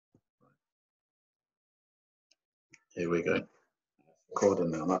Here we go.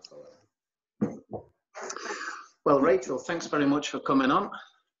 Recording now, that's all right. Well, Rachel, thanks very much for coming on.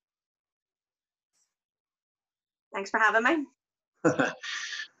 Thanks for having me.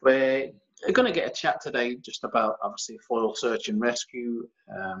 We're going to get a chat today just about, obviously, Foyle Search and Rescue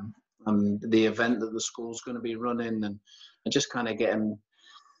and the event that the school's going to be running, and just kind of getting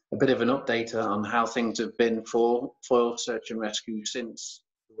a bit of an update on how things have been for Foyle Search and Rescue since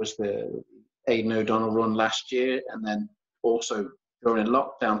it was the Aidan O'Donnell run last year, and then also during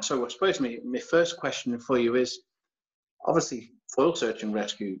lockdown. So I suppose my first question for you is, obviously, Foyle Search and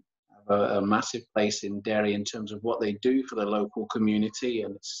Rescue have a massive place in Derry in terms of what they do for the local community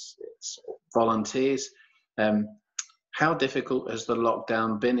and its volunteers. How difficult has the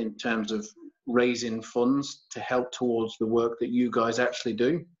lockdown been in terms of raising funds to help towards the work that you guys actually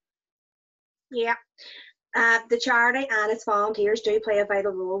do? Yeah, the charity and its volunteers do play a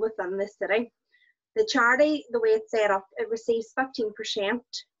vital role within the city. The charity, the way it's set up, it receives 15%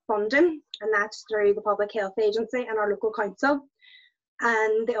 funding, and that's through the Public Health Agency and our local council.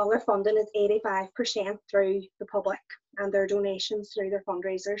 And the other funding is 85% through the public and their donations through their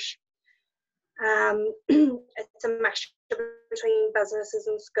fundraisers. It's a mixture between businesses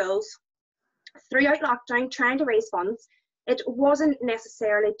and schools. Throughout lockdown, trying to raise funds, it wasn't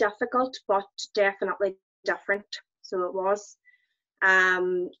necessarily difficult, but definitely different. So it was.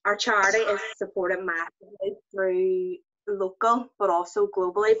 Our charity is supported massively through local, but also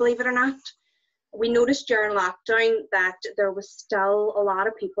globally, believe it or not. We noticed during lockdown that there was still a lot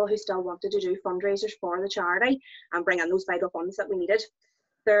of people who still wanted to do fundraisers for the charity and bring in those vital funds that we needed.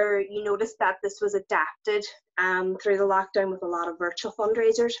 You noticed that this was adapted through the lockdown with a lot of virtual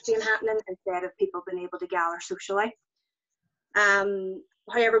fundraisers being happening instead of people being able to gather socially.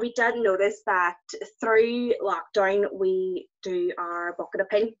 However, we did notice that through lockdown we do our bucket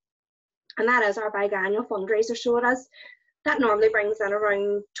appeal, and that is our biannual fundraiser. So it is. That normally brings in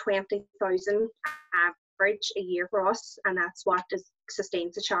around 20,000 average a year for us, and that's what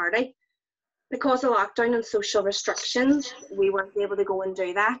sustains the charity. Because of lockdown and social restrictions, we weren't able to go and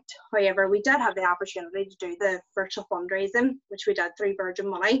do that. However, we did have the opportunity to do the virtual fundraising, which we did through Virgin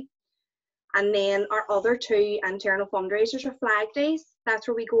Money. And then our other two internal fundraisers are flag days. That's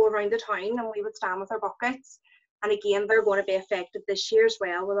where we go around the town and we would stand with our buckets. And again, they're going to be affected this year as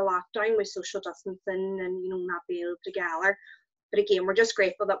well with a lockdown, with social distancing and, not being able to gather. But again, we're just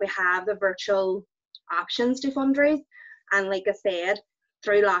grateful that we have the virtual options to fundraise. And like I said,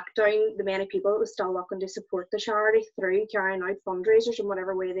 through lockdown, the many people that were still looking to support the charity through carrying out fundraisers in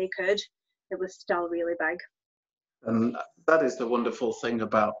whatever way they could, it was still really big. And that is the wonderful thing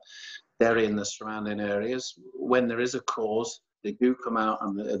about Derry and the surrounding areas. When there is a cause, they do come out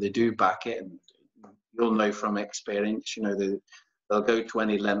and they do back it. And you'll know from experience, they'll go to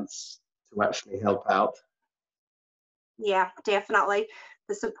any lengths to actually help out. Yeah, definitely.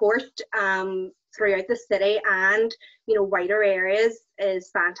 The support throughout the city and wider areas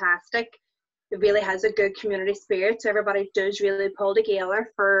is fantastic. It really has a good community spirit, so everybody does really pull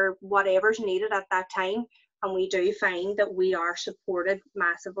together for whatever's needed at that time, and we do find that we are supported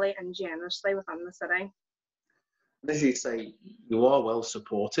massively and generously within the city. As you say, you are well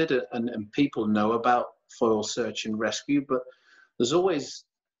supported, and people know about Foyle Search and Rescue, but there's always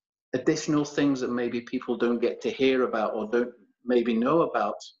additional things that maybe people don't get to hear about or don't maybe know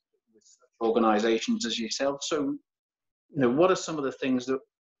about with such organisations as yourself. So, what are some of the things that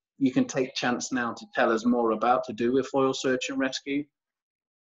you can take chance now to tell us more about to do with Foyle Search and Rescue?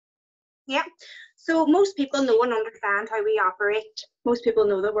 Yeah, so most people know and understand how we operate. Most people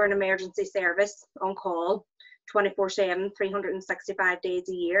know that we're an emergency service on call 24/7, 365 days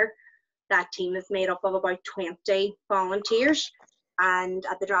a year. That team is made up of about 20 volunteers, and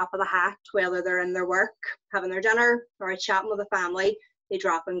at the drop of the hat, whether they're in their work, having their dinner, or chatting with a family, they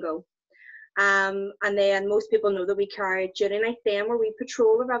drop and go. And then most people know that we carry a duty night then where we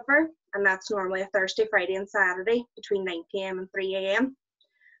patrol the river, and that's normally a Thursday, Friday and Saturday between 9 p.m. and 3 a.m.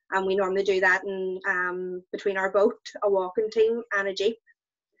 And we normally do that in between our boat, a walking team and a jeep.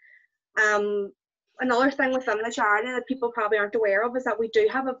 Another thing within the charity that people probably aren't aware of is that we do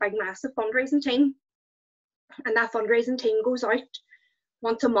have a big, massive fundraising team. And that fundraising team goes out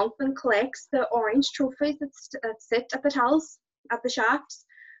once a month and collects the orange trophies that sit at the tills at the shops.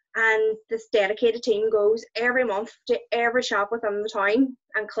 And this dedicated team goes every month to every shop within the town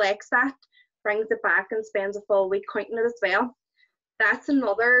and collects that, brings it back and spends a full week counting it as well. That's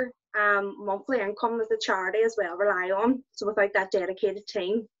another monthly income that the charity as well rely on. So without that dedicated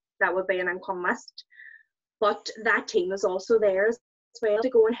team, that would be an income missed. But that team is also there as well to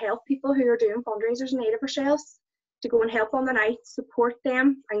go and help people who are doing fundraisers in need of ourselves, to go and help on the night, support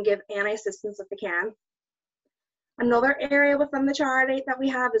them and give any assistance that they can. Another area within the charity that we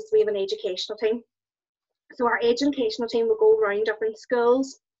have is we have an educational team. So our educational team will go around different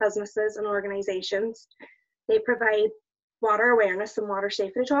schools, businesses and organisations. They provide water awareness and water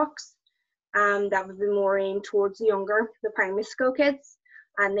safety talks. That would be more aimed towards the primary school kids.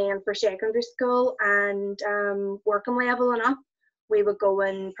 And then for secondary school and working level and up, we would go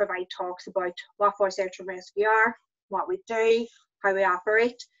and provide talks about what Foyle Search and Rescue are, what we do, how we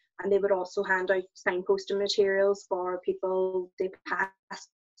operate, and they would also hand out signposting materials for people to pass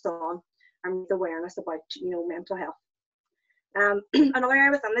on and the awareness about, mental health. Another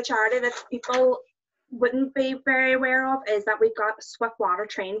area within the charity that people wouldn't be very aware of is that we've got swift water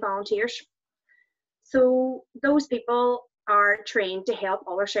trained volunteers. So those people are trained to help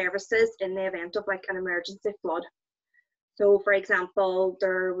other services in the event of like an emergency flood. So for example,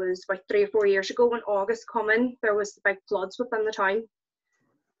 there was about 3 or 4 years ago when August coming, there was big floods within the town.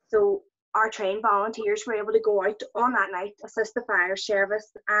 So our trained volunteers were able to go out on that night, assist the fire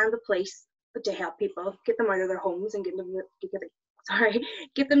service and the police to help people, get them out of their homes and get them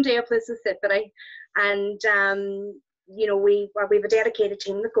to a place of safety. And we have a dedicated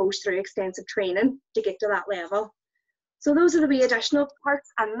team that goes through extensive training to get to that level. So those are the wee additional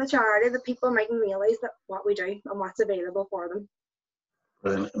parts in the charity that people mightn't realise that what we do and what's available for them.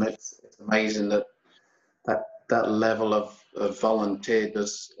 Brilliant. And it's amazing that level of volunteer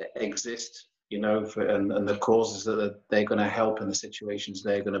does exist, and the causes that they're going to help in the situations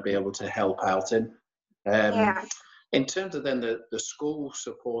they're going to be able to help out in. In terms of then the school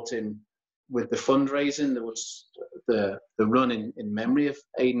supporting with the fundraising, there was the run in memory of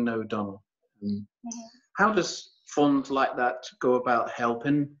Aidan O'Donnell. How does funds like that go about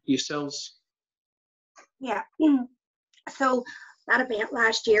helping yourselves? Yeah, so that event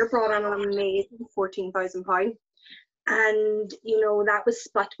last year brought in an amazing £14,000, and that was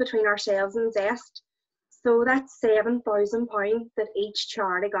split between ourselves and Zest. So that's £7,000 that each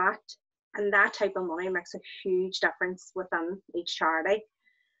charity got, and that type of money makes a huge difference within each charity.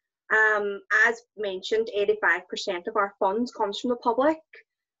 As mentioned, 85% of our funds comes from the public.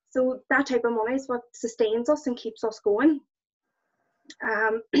 So that type of money is what sustains us and keeps us going.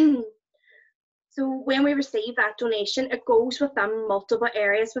 So when we receive that donation, it goes within multiple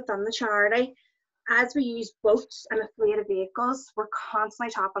areas within the charity. As we use boats and affiliated vehicles, we're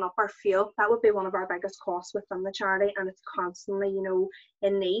constantly topping up our fuel. That would be one of our biggest costs within the charity, and it's constantly,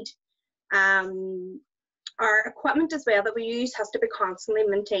 in need. Our equipment as well that we use has to be constantly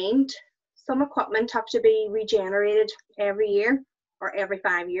maintained. Some equipment have to be regenerated every year or every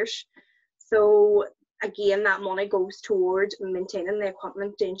 5 years. So again, that money goes towards maintaining the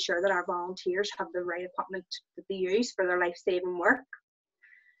equipment to ensure that our volunteers have the right equipment that they use for their life-saving work.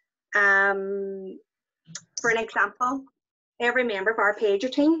 For an example, every member of our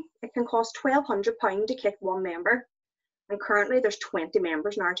pager team, it can cost £1,200 to kick one member, and currently there's 20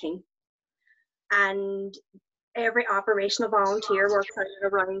 members in our team. And every operational volunteer works out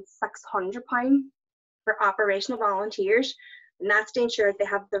at around £600 for operational volunteers, and that's to ensure that they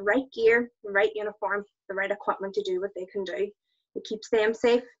have the right gear, the right uniform, the right equipment to do what they can do. It keeps them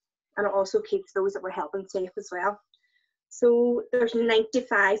safe, and it also keeps those that we're helping safe as well. So there's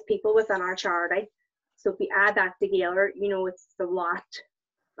 95 people within our charity. So if we add that together, it's a lot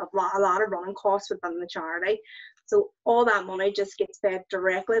of running costs within the charity. So all that money just gets fed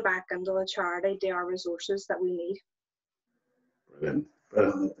directly back into the charity to our resources that we need. Brilliant.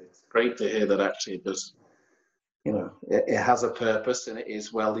 It's great to hear that actually it does, it has a purpose and it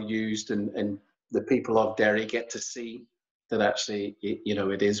is well used, and the people of Derry get to see that actually,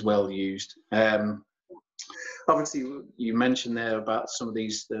 it is well used. Obviously, you mentioned there about some of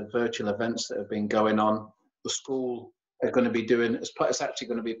the virtual events that have been going on. The school are going to be doing, it's actually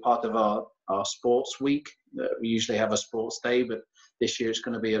going to be part of our sports week. We usually have a sports day, but this year it's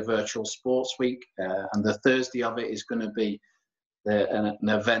going to be a virtual sports week. And the Thursday of it is going to be an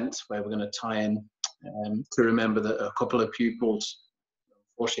event where we're going to tie in to remember that a couple of pupils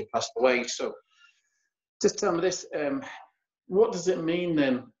unfortunately passed away. So just tell me this, what does it mean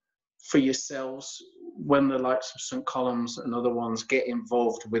then for yourselves when the likes of St. Columns and other ones get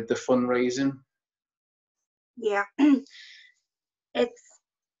involved with the fundraising? Yeah, it's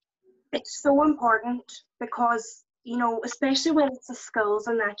so important because, especially when it's the schools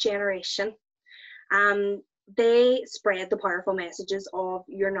in that generation, they spread the powerful messages of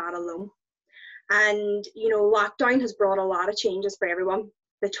you're not alone. And, lockdown has brought a lot of changes for everyone,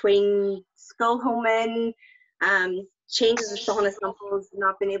 between school homing, changes as simple as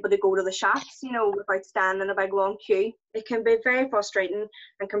not being able to go to the shops, without standing in a big long queue. It can be very frustrating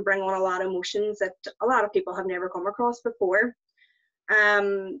and can bring on a lot of emotions that a lot of people have never come across before.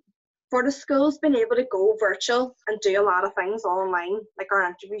 for the schools being able to go virtual and do a lot of things online, like our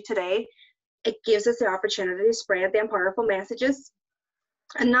interview today, it gives us the opportunity to spread them powerful messages,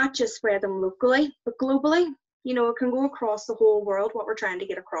 and not just spread them locally, but globally. You know, it can go across the whole world, what we're trying to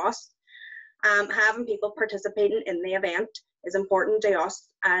get across. Having people participating in the event is important to us,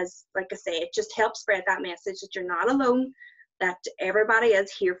 as, like I say, it just helps spread that message that you're not alone, that everybody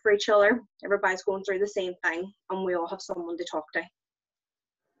is here for each other, everybody's going through the same thing, and we all have someone to talk to.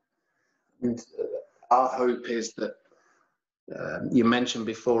 And our hope is that you mentioned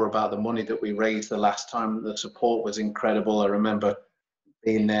before about the money that we raised the last time. The support was incredible. I remember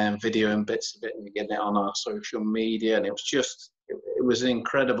being there and videoing bits of it and getting it on our social media, and it was an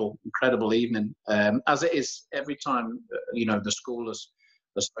incredible evening, as it is every time you know the school has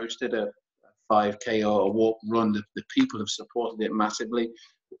hosted a 5K or a walk run. The people have supported it massively.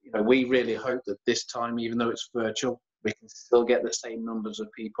 You know, we really hope that this time, even though it's virtual, we can still get the same numbers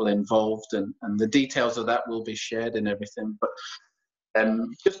of people involved, and the details of that will be shared and everything. But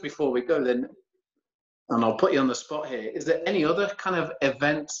just before we go then, and I'll put you on the spot here, is there any other kind of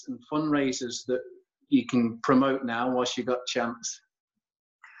events and fundraisers that you can promote now whilst you got a chance?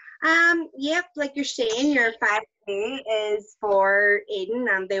 Yep, like you're saying, your 5K is for Aiden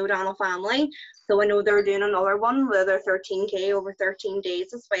and the O'Donnell family. So I know they're doing another one with their 13K over 13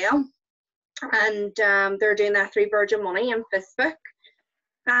 days as well. And they're doing that through Virgin Money and Facebook.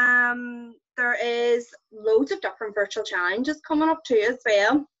 There is loads of different virtual challenges coming up too as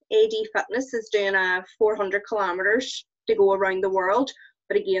well. AOD Fitness is doing 400 kilometers to go around the world,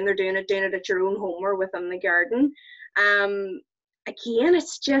 but again, they're doing it at your own home or within the garden. Again,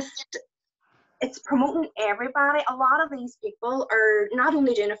 it's promoting everybody. A lot of these people are not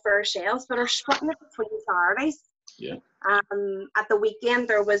only doing it for ourselves, but are splitting it between charities. Yeah. At the weekend,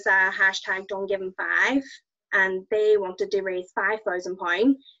 there was a hashtag #Don'tGive'em5, and they wanted to raise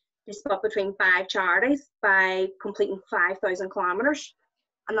 £5,000. They split between 5 charities by completing 5,000 kilometers.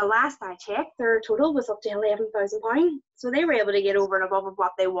 And the last I checked, their total was up to £11,000. So they were able to get over and above of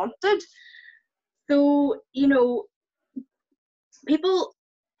what they wanted. So, you know, people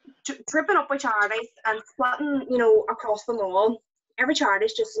tripping up with charities and splitting, you know, across them all. Every charity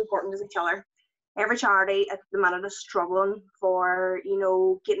is just as important as each other. Every charity at the minute is struggling for, you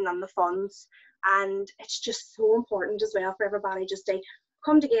know, getting on the funds. And it's just so important as well for everybody just to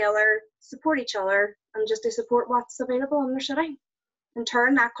come together, support each other, and just to support what's available in their city. In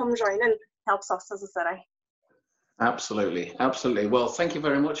turn, that comes round and helps us as a city. Absolutely, absolutely. Well, thank you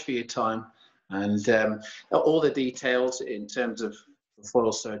very much for your time, and all the details in terms of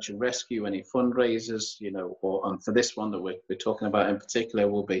Foyle Search and Rescue, any fundraisers, you know, and for this one that we're talking about in particular,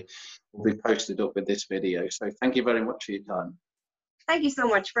 will be posted up with this video. So thank you very much for your time. Thank you so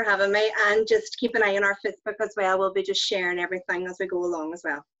much for having me, and just keep an eye on our Facebook as well. We'll be just sharing everything as we go along as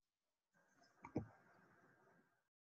well.